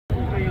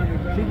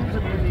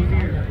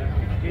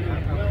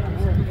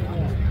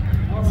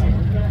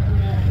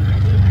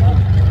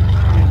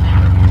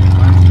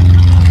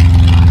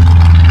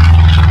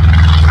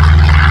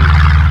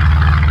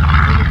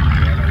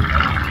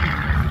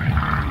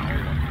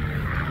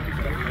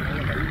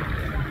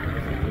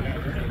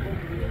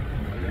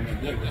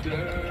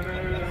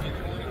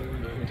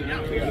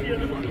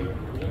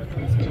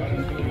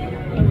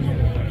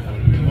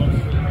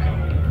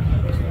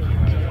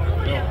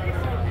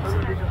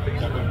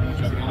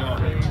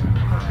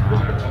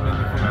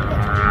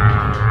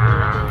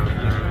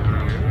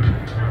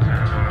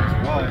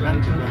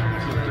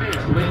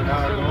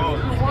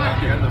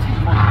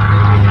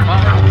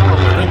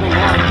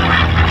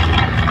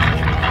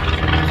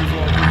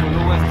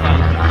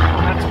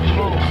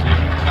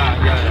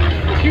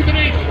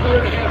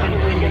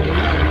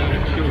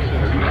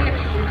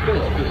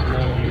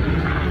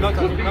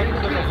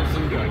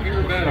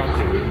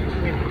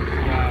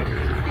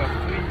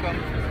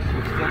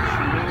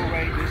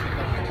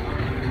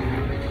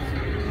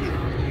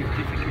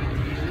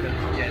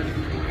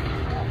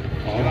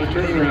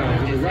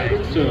Turnaround to the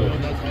right, so.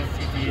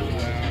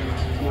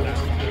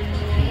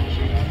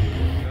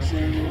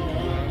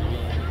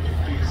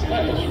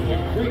 Slash from the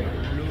Great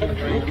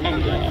Country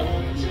Kodiak.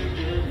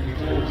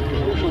 Holds a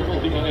commercial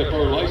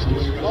multi-IFR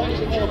license, flies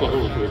in Navajo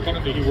for a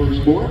company he works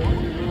for,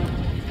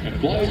 and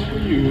flies for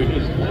you in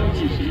his flying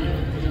easy.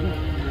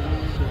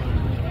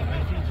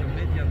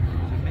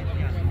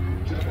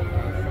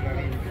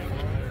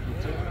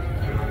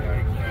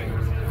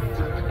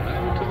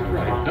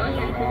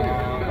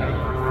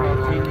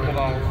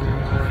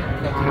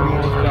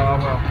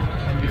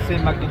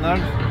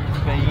 McDonald's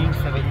paying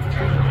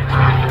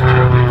 70.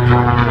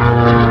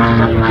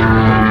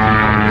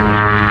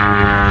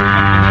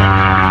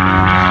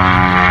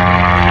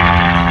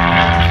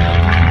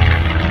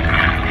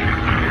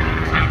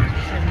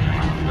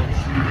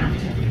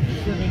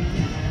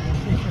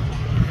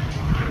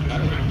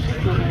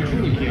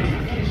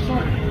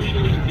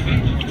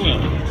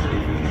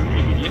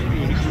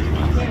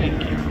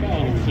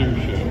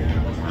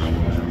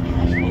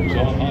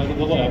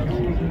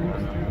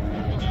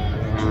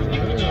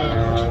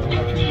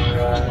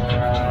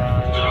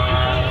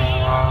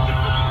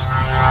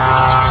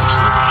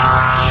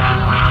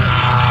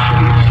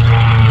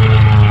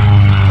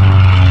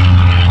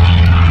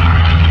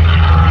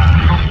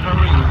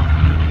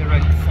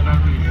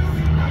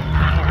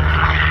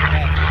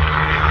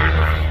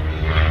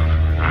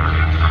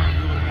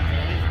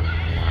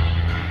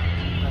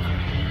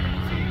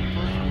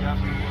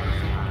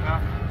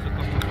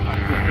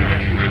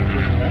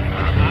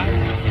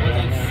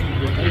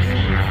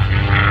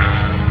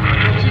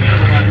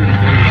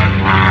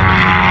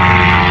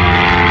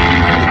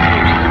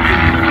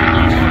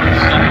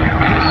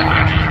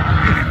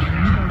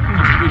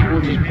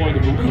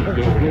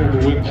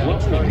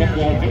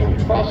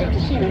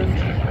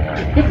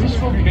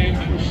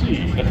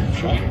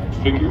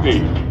 Figure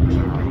 8.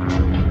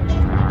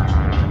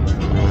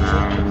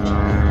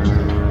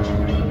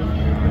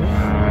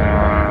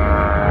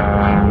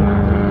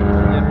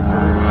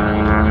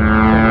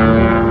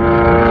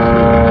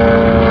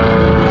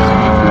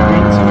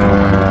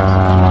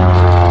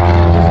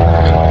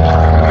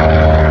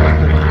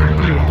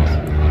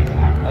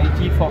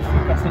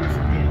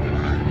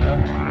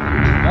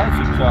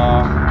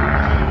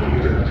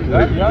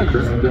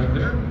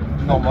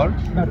 Normal.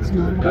 That's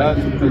normal.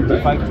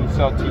 $25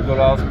 to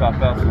 $30 per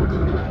person.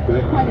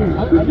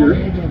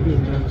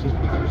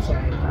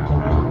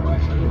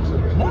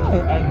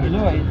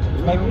 No,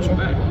 it's my wish.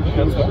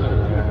 That's all.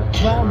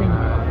 Well, I mean,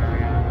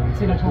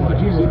 see, that's what I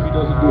do. If he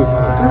doesn't do it,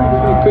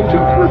 pitch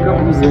up for a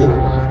couple of years.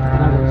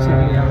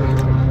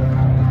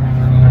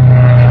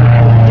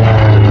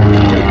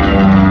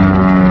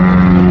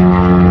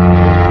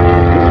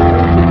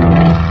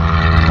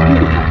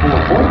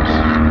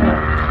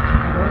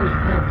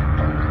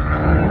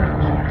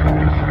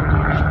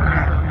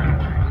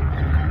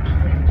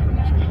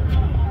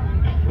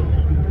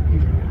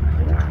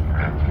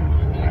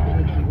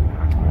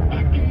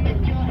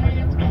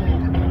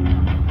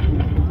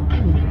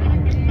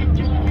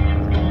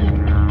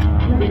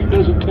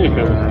 Take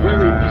a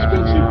very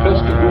expensive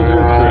festival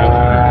aircraft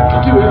to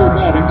do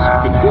aerobatics. You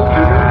can build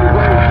your own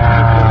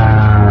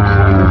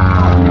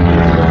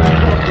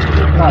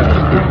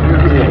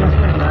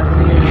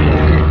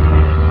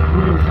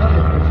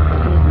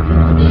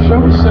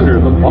Show Center,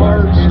 the Bar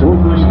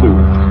Stover's Loop.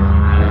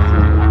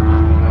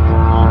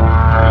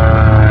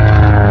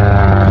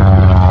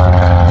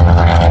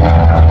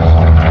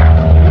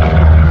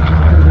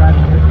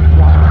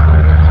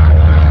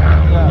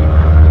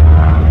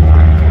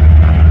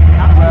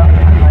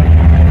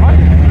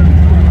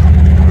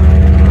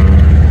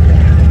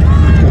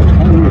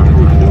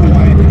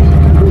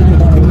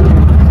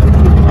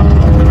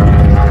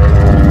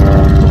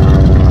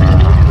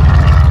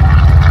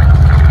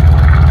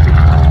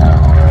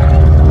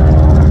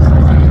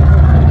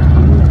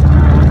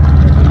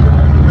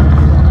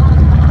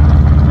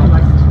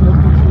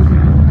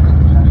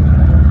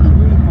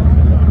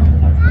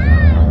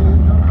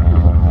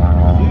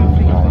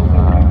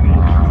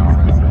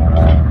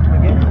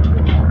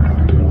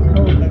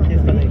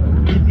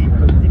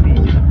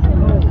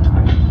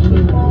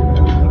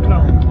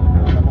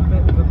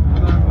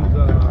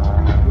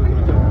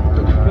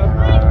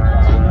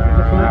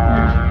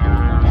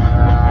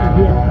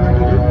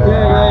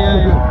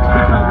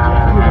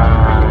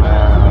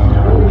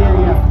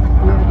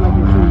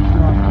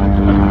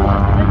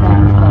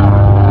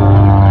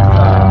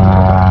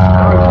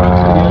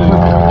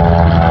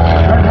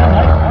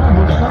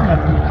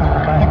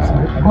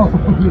 The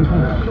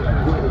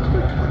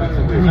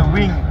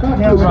wing.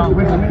 Yeah, well,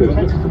 we're going to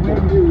catch the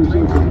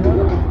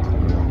wind.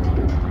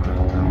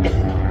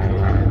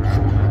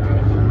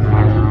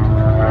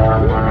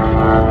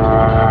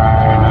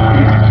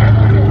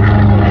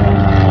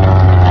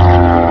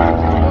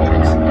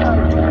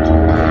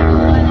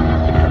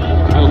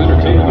 How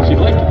entertaining is he'd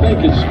like to thank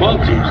his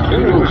sponsors,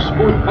 Aero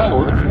Sport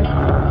Power,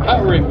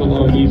 powering the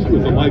Long Easy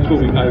with the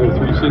Lycoming IO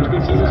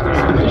 360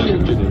 dash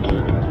engine in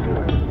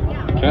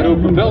there. Cato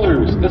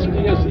propellers,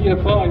 SDS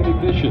EFI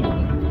ignition,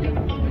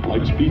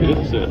 Lightspeed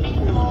headset,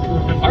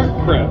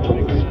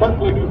 Artcraft,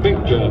 sparkling new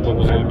paint job on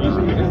the Long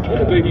Easy, and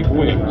innovative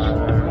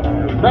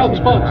wings. Proud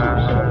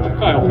sponsors,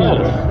 Kyle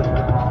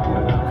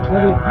Fowler.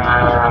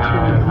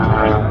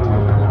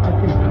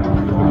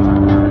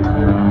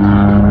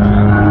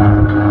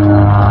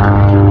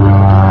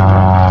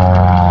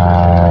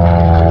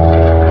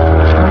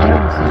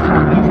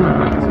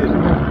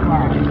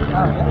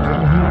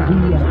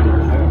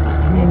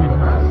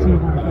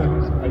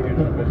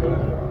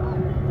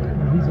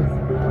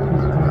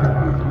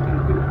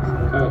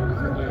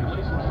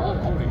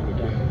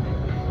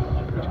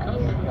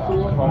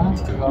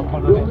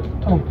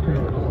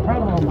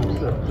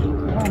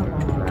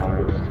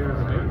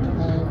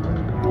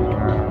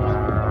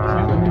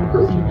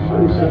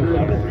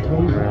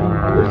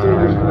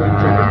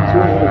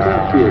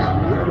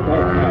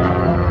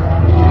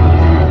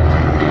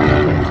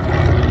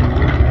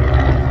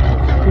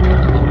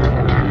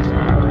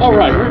 All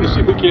right, we're going to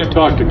see if we can't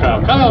talk to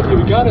Kyle. Kyle, have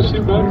you got us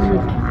here, bud?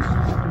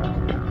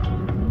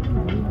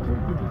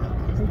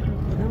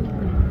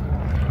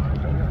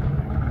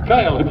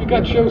 Kyle, have you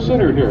got show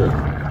center here?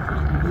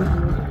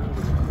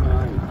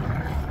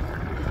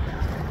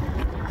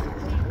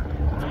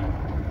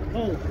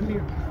 Oh, come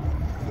here.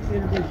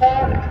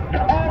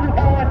 To all the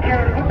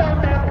volunteers,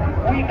 without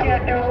them, we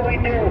can't do what we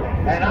do.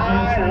 And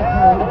I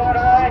love what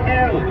I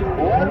do.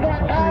 One more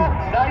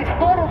time, nice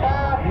photo,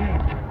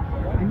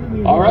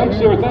 Bob. All right,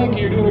 sir, thank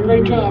you. You're doing a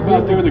great job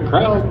out there. The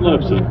crowd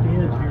loves it.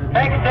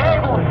 Next day,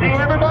 we'll see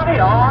everybody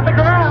on the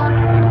ground.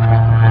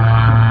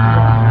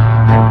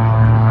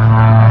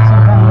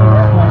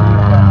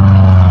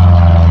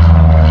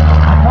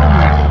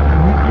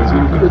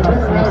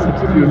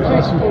 Give you a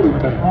nice photo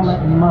pass. All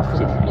that muscle.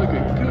 So if you'd like a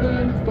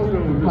good photo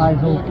of Flies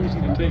this, over. easy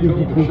to take home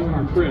and show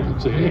your friends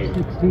and say, hey,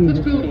 let's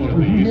build one of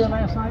Was you these. here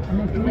last night? And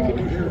And we can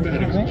do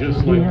aerobatics just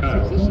Did you like have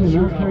Kyle. 16 This is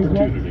your military jet?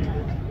 opportunity.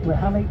 Well,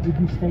 how late did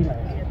you stay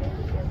last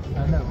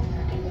night? No.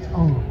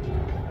 Oh.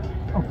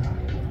 Oh.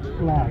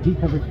 Wow, he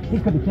could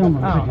have filmed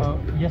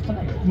him.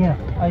 Yesterday?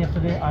 Yeah.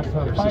 Yesterday at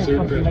 5, This is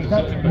something like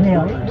that.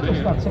 Yeah, it was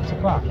about 6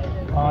 o'clock.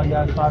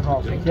 Yeah, 5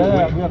 also.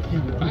 Yeah, we have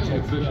seen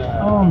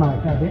Oh my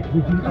God, did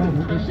you,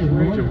 this is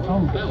noise? Oh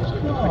my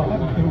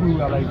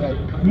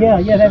God.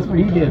 Yeah, that's what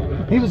he did.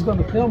 He was going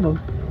to film him.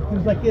 He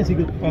was like this, he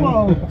goes,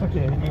 whoa.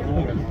 Okay.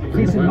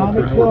 He said,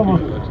 Mommy, film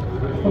him.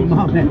 Oh,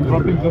 Mom, man.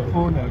 Dropping the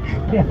phone.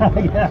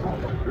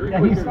 Yeah,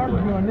 he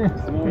started doing this.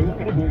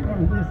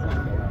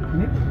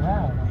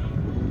 Wow.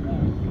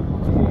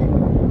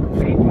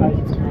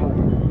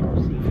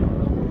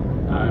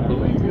 I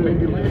believe you may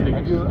be landing.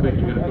 I just think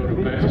you got to go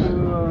to pass.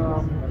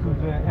 To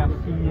the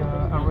FC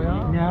area?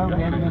 Yeah, we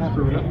haven't been up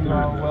there yet.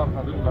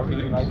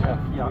 Very nice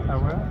FC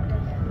area.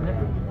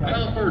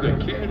 Alberta,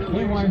 Canada,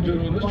 ladies and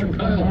gentlemen, Mr.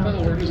 Kyle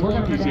Fowler is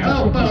Long Easy.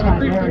 How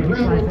about a great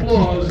round of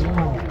applause?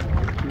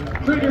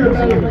 Great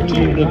aerobatic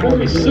routine, a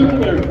very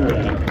simple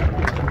aircraft.